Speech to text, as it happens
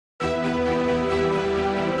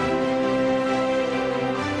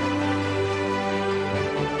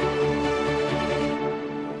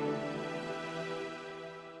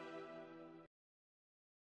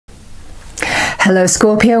Hello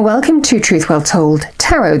Scorpio, welcome to Truth Well Told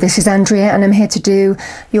Tarot. This is Andrea and I'm here to do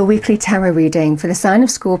your weekly tarot reading for the sign of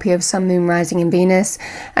Scorpio, Sun, Moon, Rising in Venus,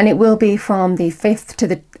 and it will be from the 5th to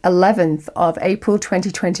the 11th of April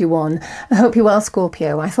 2021. I hope you're well,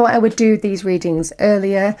 Scorpio. I thought I would do these readings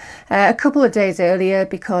earlier, a couple of days earlier,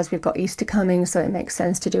 because we've got Easter coming, so it makes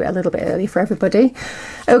sense to do it a little bit early for everybody.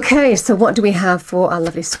 Okay, so what do we have for our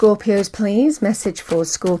lovely Scorpios, please? Message for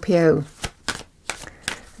Scorpio.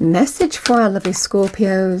 Message for our lovely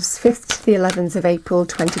Scorpios, 5th to the 11th of April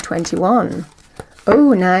 2021.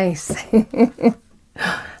 Oh, nice.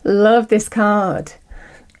 Love this card.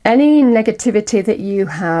 Any negativity that you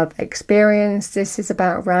have experienced, this is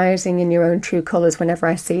about rising in your own true colours whenever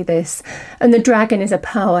I see this. And the dragon is a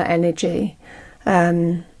power energy.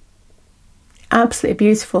 Absolutely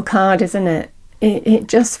beautiful card, isn't it? It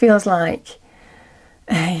just feels like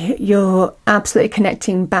you're absolutely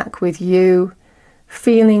connecting back with you,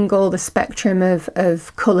 feeling all the spectrum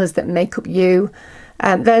of colours that make up you.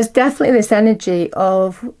 There's definitely this energy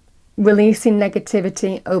of releasing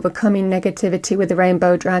negativity, overcoming negativity with the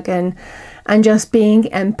rainbow dragon, and just being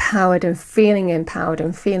empowered and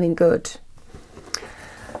feeling good.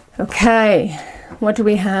 Okay, what do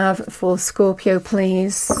we have for Scorpio,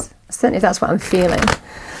 please? Certainly that's what I'm feeling.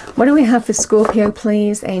 What do we have for Scorpio,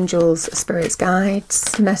 please? Angels, spirits,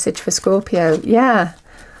 guides, message for Scorpio. Yeah,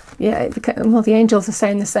 well, the angels are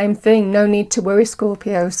saying the same thing. No need to worry,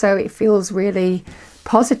 Scorpio. So it feels really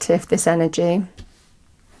positive, this energy.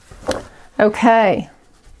 Okay,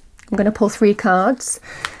 I'm going to pull 3 cards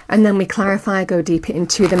and then we clarify, go deeper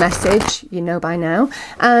into the message, you know by now.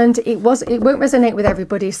 And it won't resonate with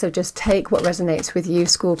everybody, so just take what resonates with you,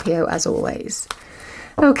 Scorpio, as always.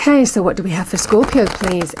 Okay, so what do we have for Scorpio,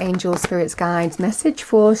 please? Angels, spirits, guides, message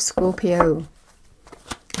for Scorpio.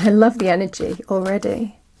 I love the energy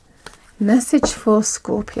already. Message for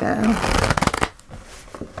Scorpio.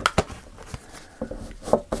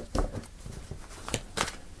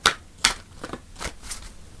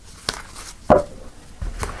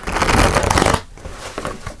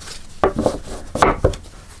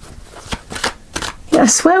 Yeah, I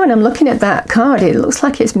swear when I'm looking at that card, it looks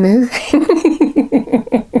like it's moving.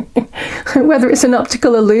 Whether it's an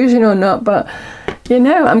optical illusion or not, but you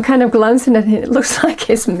know, I'm kind of glancing at it. It looks like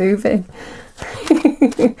it's moving.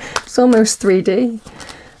 It's almost 3D.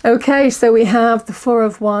 Okay, so we have the 4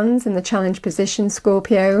 of Wands in the challenge position,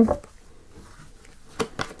 Scorpio.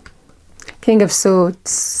 King of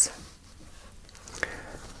Swords.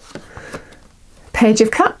 Page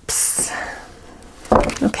of Cups.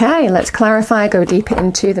 Okay, let's clarify, go deeper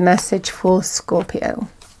into the message for Scorpio.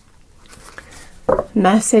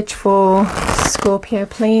 Message for Scorpio,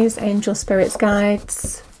 please. Angel, spirits,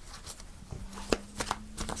 guides.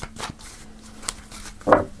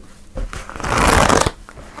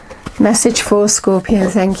 Message for Scorpio,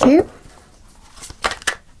 thank you.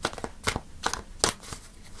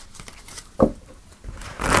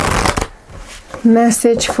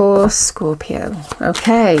 Message for Scorpio.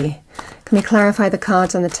 Okay, can we clarify the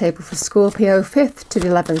cards on the table for Scorpio, 5th to the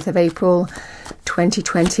 11th of April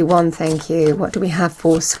 2021, thank you. What do we have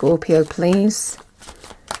for Scorpio, please?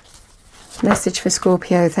 Message for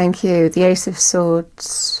Scorpio, thank you. The Ace of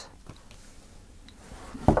Swords.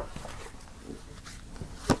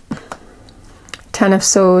 Ten of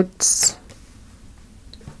Swords.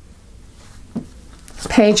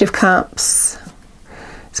 Page of Cups.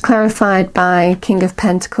 It's clarified by King of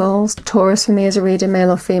Pentacles. Taurus for me as a reader,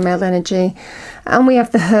 male or female energy. And we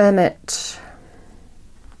have the Hermit.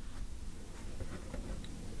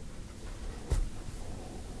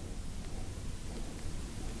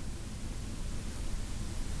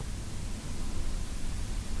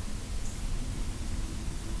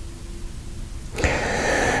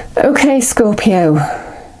 Okay, Scorpio,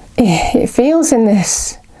 it feels in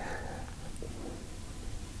this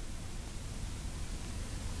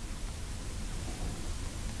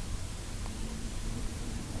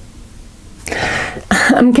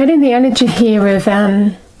I'm getting the energy here of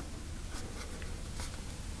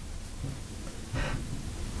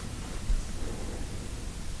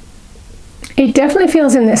it definitely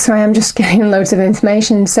feels in this. Sorry, I'm just getting loads of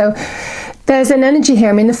information. So there's an energy here.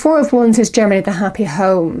 I mean, the 4 of Wands is generally the happy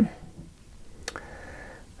home.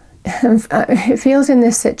 It feels in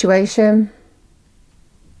this situation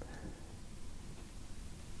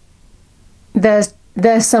there's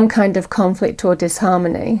some kind of conflict or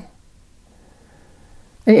disharmony.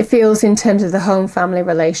 And it feels in terms of the home family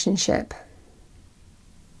relationship.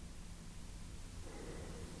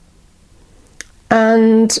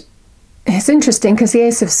 And it's interesting because the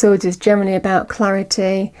Ace of Swords is generally about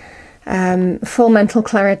clarity, full mental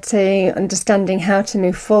clarity, understanding how to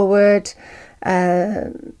move forward,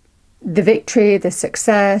 the victory, the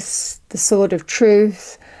success, the sword of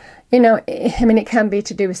truth. You know, I mean, it can be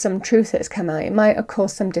to do with some truth that's come out. It might have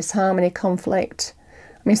caused some disharmony, conflict.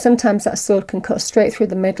 I mean, sometimes that sword can cut straight through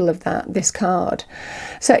the middle of this card.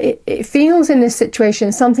 So it feels in this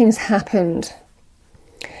situation something's happened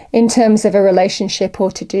in terms of a relationship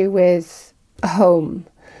or to do with a home.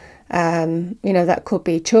 You know, that could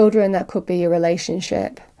be children, that could be your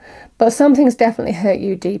relationship. But something's definitely hurt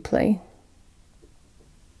you deeply.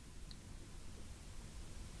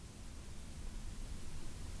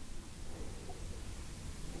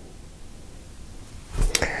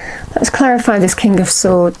 Let's clarify this King of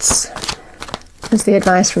Swords. As the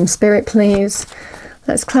advice from Spirit, please.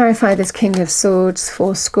 Let's clarify this King of Swords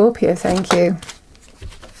for Scorpio. Thank you.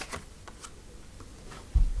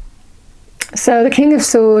 So the King of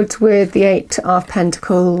Swords with the 8 of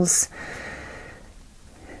Pentacles.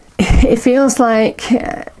 It feels like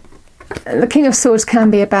the King of Swords can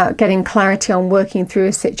be about getting clarity on working through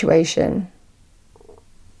a situation.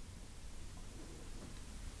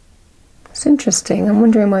 It's interesting. I'm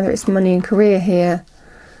wondering whether it's money and career here.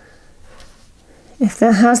 If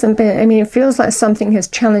there hasn't been, I mean, it feels like something has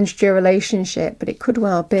challenged your relationship, but it could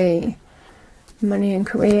well be money and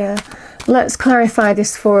career. Let's clarify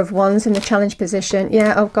this 4 of Wands in the challenge position.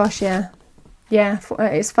 Yeah, oh gosh, yeah. Yeah,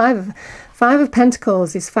 it's 5 of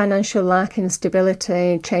Pentacles is financial lack,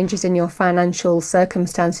 instability, changes in your financial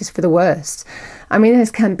circumstances for the worst. I mean,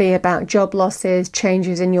 this can be about job losses,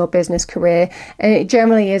 changes in your business career, and it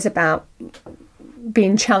generally is about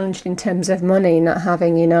being challenged in terms of money, not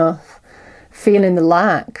having enough, feeling the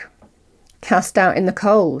lack, cast out in the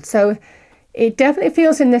cold. So it definitely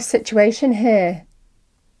feels in this situation here,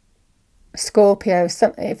 Scorpio,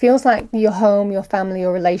 it feels like your home, your family,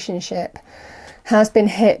 your relationship has been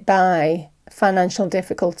hit by financial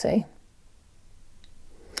difficulty.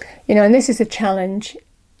 You know, and this is a challenge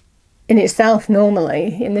in itself.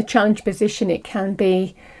 Normally in the challenge position, it can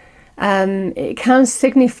be it can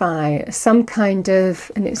signify some kind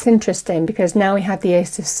of, and it's interesting because now we have the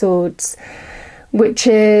Ace of Swords, which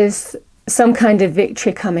is some kind of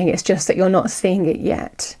victory coming. It's just that you're not seeing it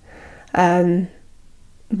yet.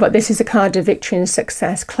 But this is a card of victory and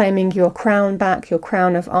success, claiming your crown back, your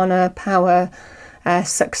crown of honor, power,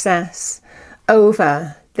 success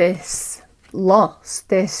over this loss,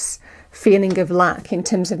 this feeling of lack in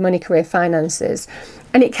terms of money, career, finances.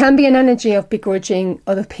 And it can be an energy of begrudging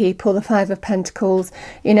other people, the 5 of Pentacles,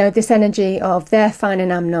 you know, this energy of they're fine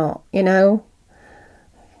and I'm not, you know.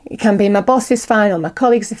 It can be my boss is fine or my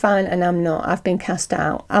colleagues are fine and I'm not. I've been cast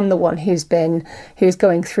out. I'm the one who's going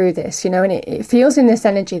through this, you know, and it feels in this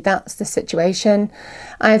energy that's the situation.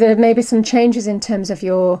 Either maybe some changes in terms of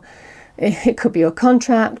your, it could be your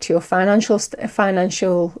contract, your financial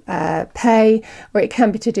pay, or it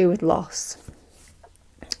can be to do with loss.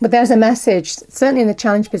 But there's a message, certainly in the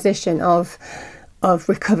challenge position, of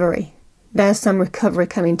recovery. There's some recovery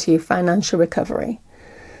coming to you, financial recovery.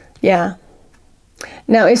 Yeah.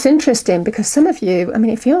 Now it's interesting because some of you, I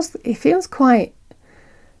mean, it feels quite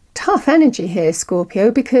tough energy here,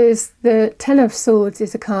 Scorpio, because the 10 of Swords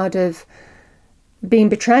is a card of being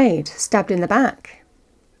betrayed, stabbed in the back.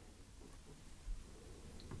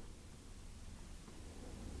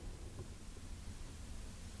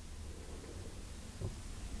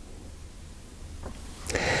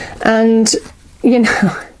 And, you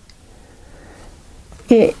know,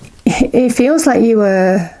 it feels like you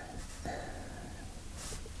were,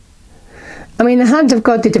 I mean, the hand of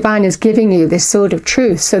God, the divine, is giving you this sword of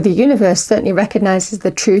truth. So the universe certainly recognizes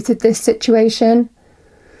the truth of this situation.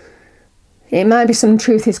 It might be some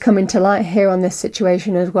truth is coming to light here on this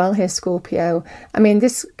situation as well here, Scorpio. I mean,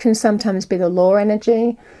 this can sometimes be the law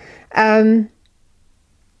energy.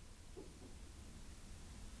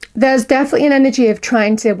 There's definitely an energy of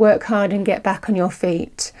trying to work hard and get back on your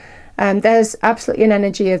feet. There's absolutely an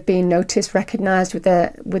energy of being noticed, recognized with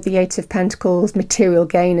the 8 of Pentacles, material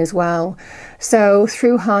gain as well. So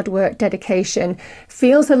through hard work, dedication,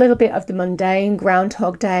 feels a little bit of the mundane,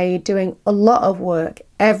 Groundhog Day, doing a lot of work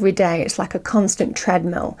every day. It's like a constant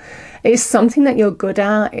treadmill. It's something that you're good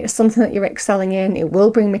at. It's something that you're excelling in. It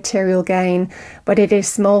will bring material gain, but it is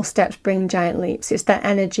small steps bring giant leaps. It's that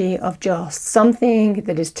energy of just something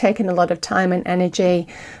that has taken a lot of time and energy,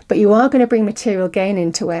 but you are going to bring material gain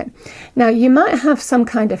into it. Now, you might have some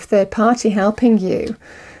kind of third party helping you.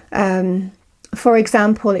 For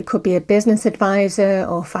example, it could be a business advisor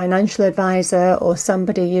or financial advisor, or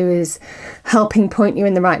somebody who is helping point you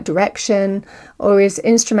in the right direction, or is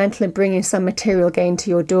instrumental in bringing some material gain to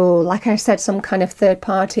your door. Like I said, some kind of third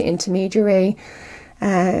party intermediary.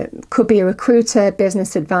 Could be a recruiter,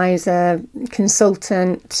 business advisor,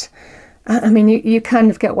 consultant, I mean, you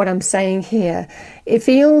kind of get what I'm saying here. It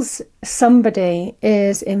feels somebody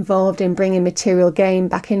is involved in bringing material gain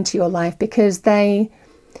back into your life because they,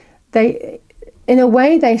 in a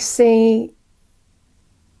way, they see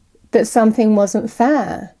that something wasn't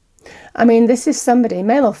fair. I mean, this is somebody,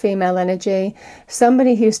 male or female energy,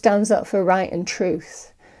 somebody who stands up for right and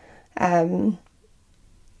truth.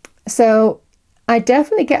 So I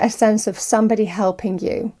definitely get a sense of somebody helping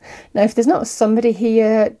you. Now, if there's not somebody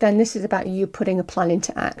here, then this is about you putting a plan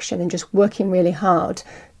into action and just working really hard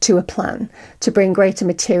to a plan to bring greater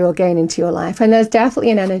material gain into your life. And there's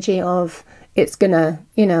definitely an energy of it's gonna,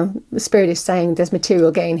 you know, the spirit is saying there's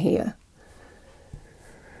material gain here.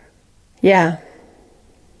 Yeah.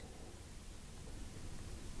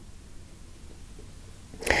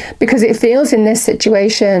 Because it feels in this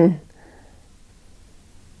situation,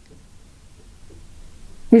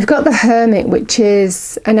 we've got the Hermit, which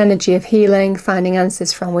is an energy of healing, finding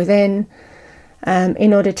answers from within,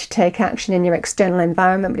 in order to take action in your external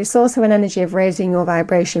environment. But it's also an energy of raising your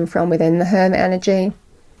vibration from within, the Hermit energy.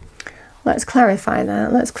 Let's clarify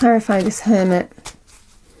that. Let's clarify this Hermit.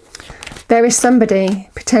 There is somebody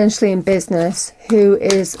potentially in business who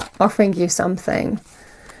is offering you something.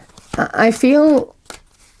 I feel,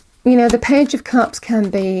 you know, the Page of Cups can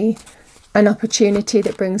be an opportunity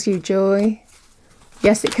that brings you joy.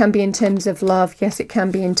 Yes, it can be in terms of love. Yes, it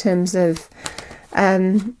can be in terms of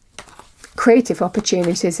creative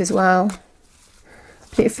opportunities as well.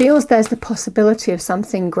 But it feels there's the possibility of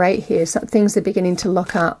something great here. Some things are beginning to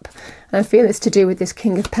look up. And I feel it's to do with this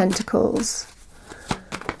King of Pentacles.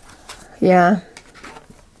 Yeah.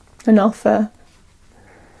 An offer.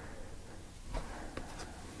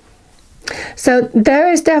 So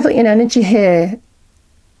there is definitely an energy here.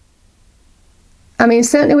 I mean,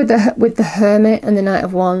 certainly with the Hermit and the Knight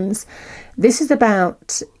of Wands, this is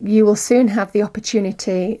about you will soon have the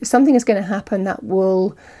opportunity. Something is going to happen that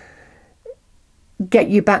will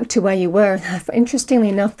get you back to where you were. Interestingly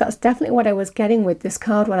enough, that's definitely what I was getting with this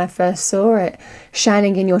card when I first saw it.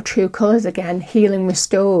 Shining in your true colours again, healing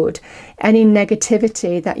restored. Any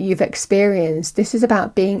negativity that you've experienced, this is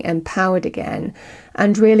about being empowered again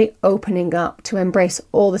and really opening up to embrace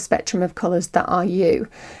all the spectrum of colours that are you.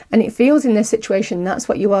 And it feels in this situation that's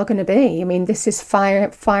what you are going to be. I mean, this is fire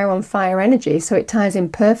on fire energy, so it ties in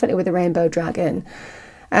perfectly with the Rainbow Dragon.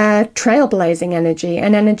 Trailblazing energy,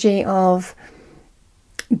 an energy of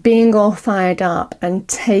being all fired up and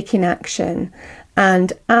taking action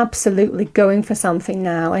and absolutely going for something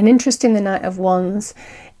now. And interesting, the Knight of Wands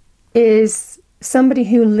is somebody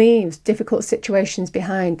who leaves difficult situations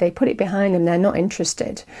behind. They put it behind them. They're not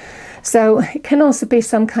interested. So it can also be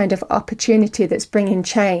some kind of opportunity that's bringing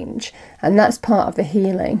change, and that's part of the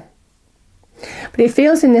healing. But it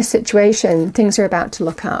feels in this situation things are about to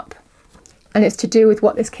look up. And it's to do with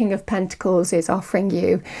what this King of Pentacles is offering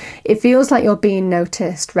you. It feels like you're being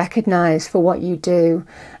noticed, recognised for what you do.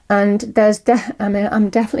 And there's, I'm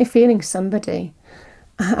definitely feeling somebody.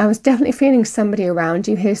 I was definitely feeling somebody around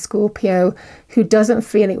you here, Scorpio, who doesn't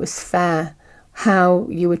feel it was fair how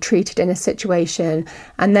you were treated in a situation.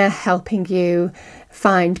 And they're helping you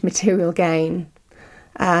find material gain.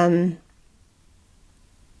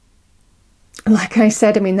 Like I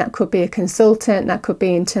said, I mean, that could be a consultant, that could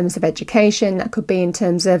be in terms of education, that could be in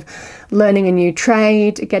terms of learning a new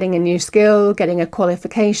trade, getting a new skill, getting a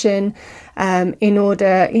qualification, in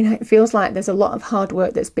order, you know, it feels like there's a lot of hard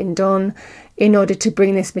work that's been done in order to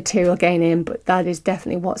bring this material gain in, but that is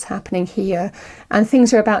definitely what's happening here. And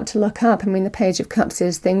things are about to look up. I mean, the Page of Cups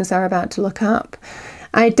is things are about to look up.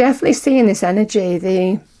 I definitely see in this energy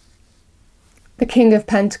the King of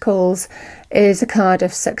Pentacles is a card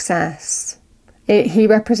of success. He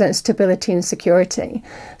represents stability and security.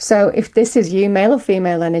 So if this is you, male or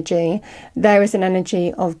female energy, there is an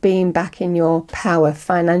energy of being back in your power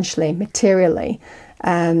financially, materially,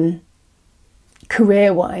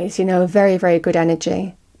 career-wise, you know, very, very good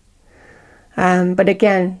energy. But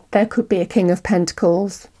again, there could be a King of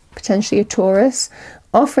Pentacles, potentially a Taurus,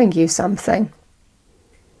 offering you something.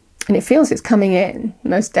 And it feels it's coming in,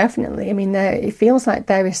 most definitely. I mean, it feels like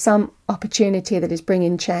there is some opportunity that is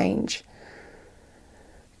bringing change.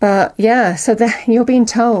 But yeah, so you're being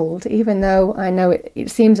told, even though I know it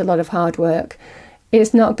seems a lot of hard work,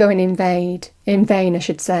 it's not going in vain, I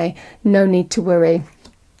should say. No need to worry,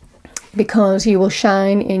 because you will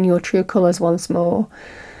shine in your true colours once more.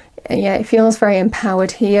 And yeah, it feels very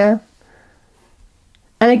empowered here.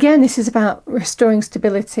 And again, this is about restoring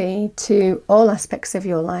stability to all aspects of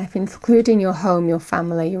your life, including your home, your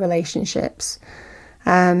family, your relationships.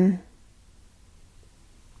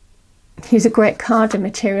 He's a great card of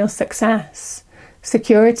material success,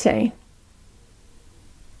 security.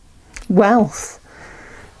 wealth.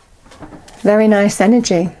 Very nice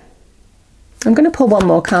energy. I'm going to pull one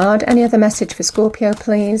more card. Any other message for Scorpio,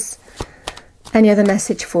 please? Any other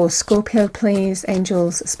message for Scorpio, please?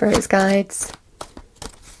 Angels, spirits, guides.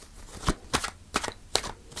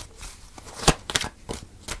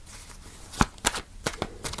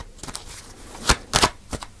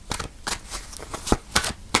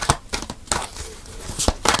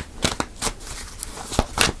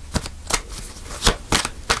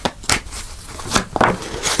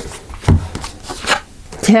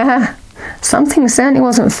 Yeah, something certainly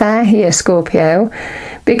wasn't fair here, Scorpio,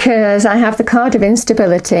 because I have the card of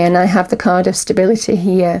instability and I have the card of stability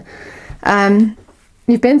here.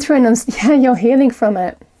 You've been through yeah, you're healing from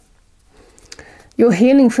it. You're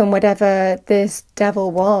healing from whatever this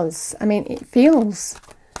devil was. I mean, it feels,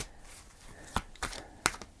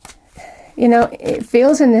 you know, it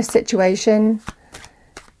feels in this situation,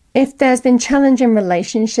 if there's been challenging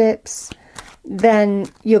relationships, then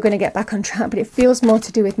you're going to get back on track. But it feels more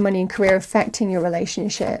to do with money and career affecting your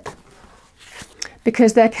relationship,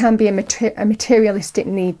 because there can be a materialistic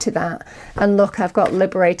need to that. And look, I've got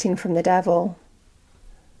liberating from the devil.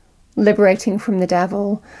 Liberating from the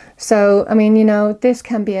devil. So, I mean, you know, this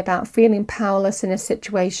can be about feeling powerless in a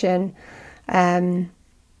situation. It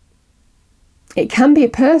can be a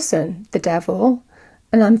person, the devil.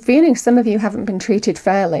 And I'm feeling some of you haven't been treated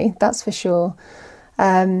fairly, that's for sure.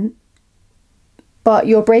 But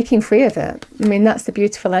you're breaking free of it. I mean, that's the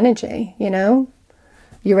beautiful energy, you know.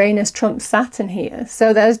 Uranus trumps Saturn here.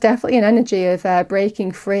 So there's definitely an energy of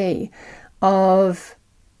breaking free of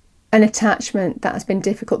an attachment that has been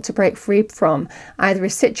difficult to break free from. Either a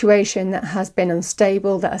situation that has been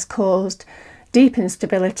unstable, that has caused deep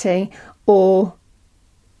instability, or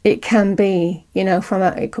it can be, you know,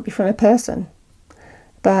 it could be from a person.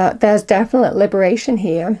 But there's definite liberation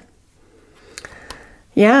here.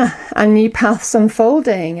 Yeah, and new paths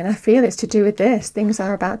unfolding, and I feel it's to do with this. Things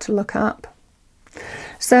are about to look up.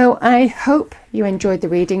 So I hope you enjoyed the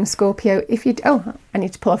reading, Scorpio. If you... Oh, I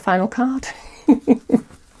need to pull a final card.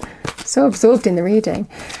 So absorbed in the reading.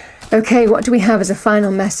 Okay, what do we have as a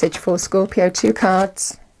final message for Scorpio? 2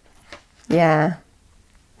 cards. Yeah.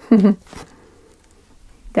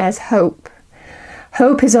 There's hope.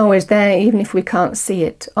 Hope is always there, even if we can't see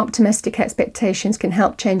it. Optimistic expectations can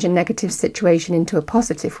help change a negative situation into a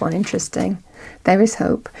positive one. Interesting. There is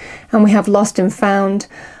hope. And we have lost and found.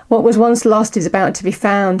 What was once lost is about to be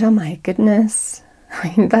found. Oh my goodness.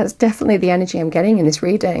 I mean, that's definitely the energy I'm getting in this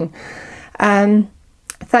reading.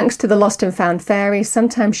 Thanks to the lost and found fairy,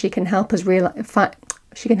 sometimes she can help us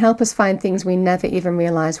find things we never even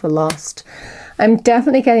realized were lost. I'm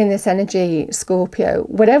definitely getting this energy, Scorpio.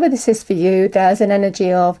 Whatever this is for you, there's an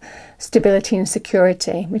energy of stability and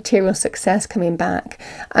security, material success coming back.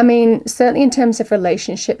 I mean, certainly in terms of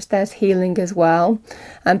relationships, there's healing as well,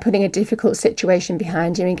 and putting a difficult situation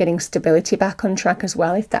behind you and getting stability back on track as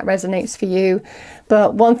well, if that resonates for you.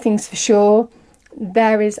 But one thing's for sure,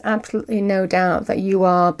 there is absolutely no doubt that you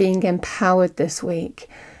are being empowered this week,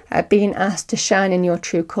 being asked to shine in your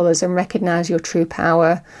true colours and recognise your true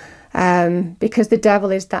power. Because the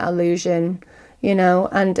devil is that illusion, you know,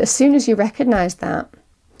 and as soon as you recognize that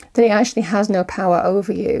it actually has no power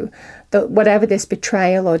over you, that whatever this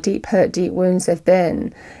betrayal or deep hurt, deep wounds have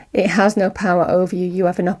been, it has no power over you. You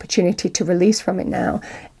have an opportunity to release from it now.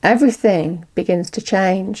 Everything begins to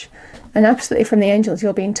change, and absolutely from the angels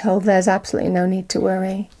you're being told there's absolutely no need to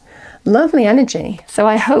worry. Lovely energy. So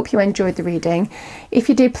I hope you enjoyed the reading. If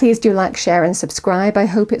you did, please do like, share and subscribe. I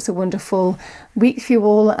hope it's a wonderful week for you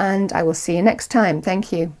all, and I will see you next time.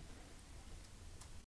 Thank you.